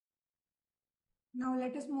Now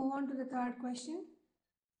let us move on to the third question.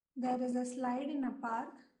 There is a slide in a park.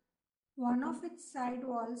 One of its side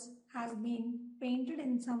walls has been painted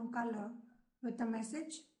in some color with a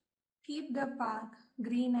message, "Keep the park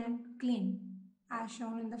green and clean," as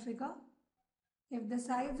shown in the figure. If the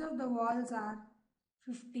sides of the walls are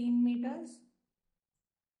 15 meters,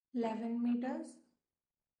 11 meters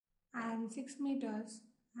and 6 meters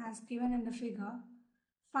as given in the figure,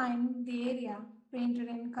 find the area painted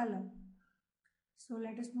in color. So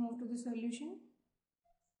let us move to the solution.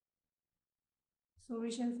 So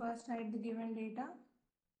we shall first write the given data.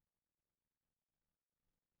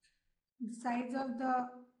 The sides of the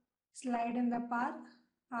slide in the park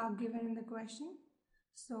are given in the question.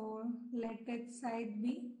 So let its side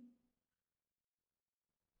be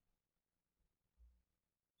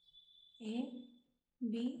A,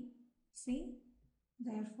 B, C.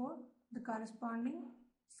 Therefore, the corresponding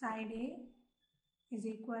side A is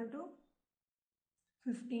equal to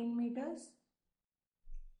 15 meters.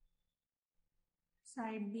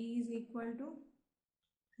 Side B is equal to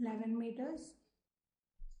 11 meters.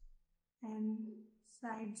 And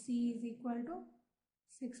side C is equal to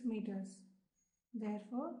 6 meters.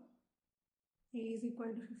 Therefore, A is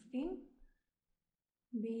equal to 15,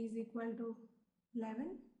 B is equal to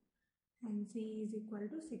 11 and C is equal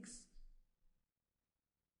to 6.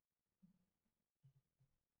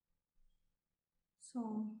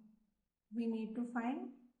 So, we need to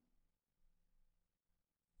find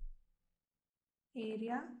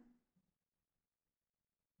area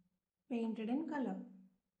painted in color.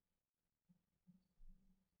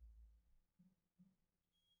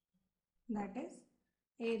 That is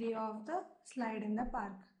area of the slide in the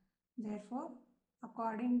park. Therefore,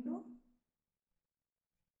 according to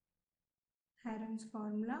Herons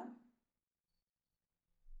formula,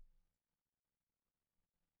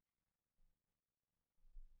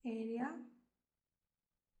 area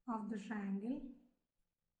of the triangle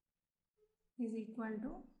is equal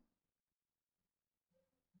to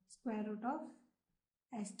square root of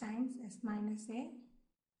s times s minus a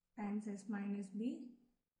times s minus b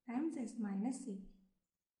times s minus c.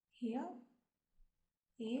 Here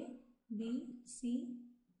A, B, C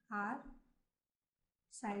are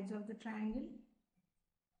sides of the triangle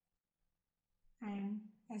and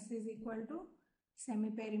S is equal to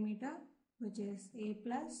semi-perimeter, which is A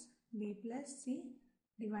plus B plus C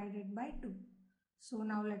divided by 2. So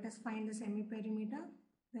now let us find the semi-perimeter.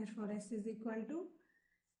 Therefore S is equal to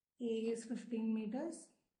A is 15 meters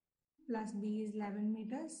plus B is 11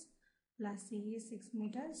 meters plus C is 6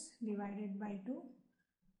 meters divided by 2,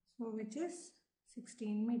 so which is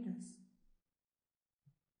 16 meters.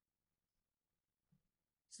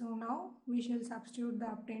 So now we shall substitute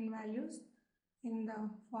the obtained values in the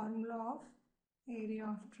formula of area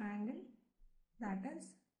of triangle, that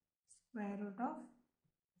is square root of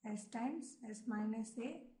s times s minus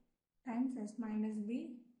a times s minus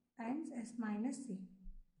b times s minus c.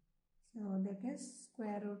 So that is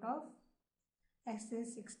square root of s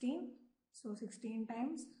is 16, so 16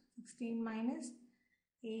 times 16 minus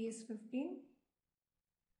a is 15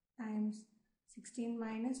 times 16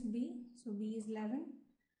 minus b, so b is 11,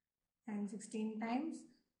 and 16 times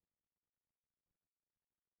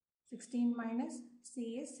 16 minus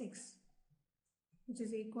c is 6, which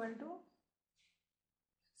is equal to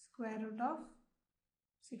square root of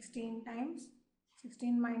 16 times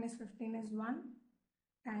 16 minus 15 is 1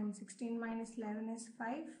 times 16 minus 11 is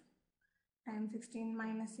 5 times 16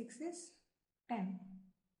 minus 6 is 10.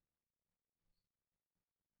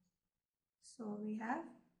 So we have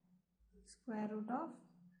square root of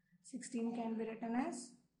 16 can be written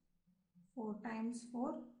as 4 times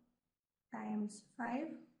 4 times 5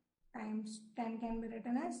 times 10 can be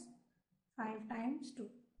written as 5 times 2.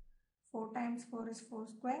 4 times 4 is 4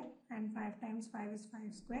 square and 5 times 5 is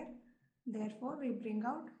 5 square. Therefore, we bring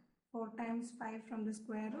out 4 times 5 from the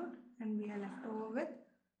square root and we are left over with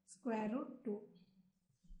square root 2.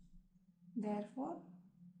 Therefore,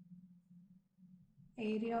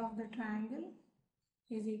 area of the triangle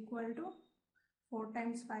is equal to 4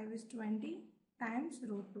 times 5 is 20 times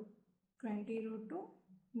root 2. 20 root 2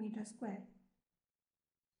 meter square.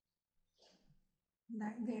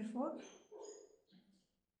 Therefore,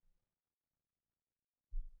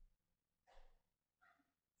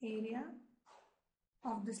 area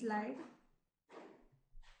of the slide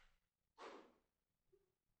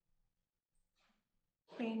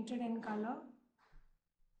painted in color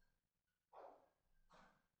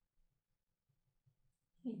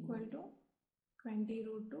equal to 20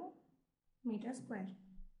 root 2 meter square.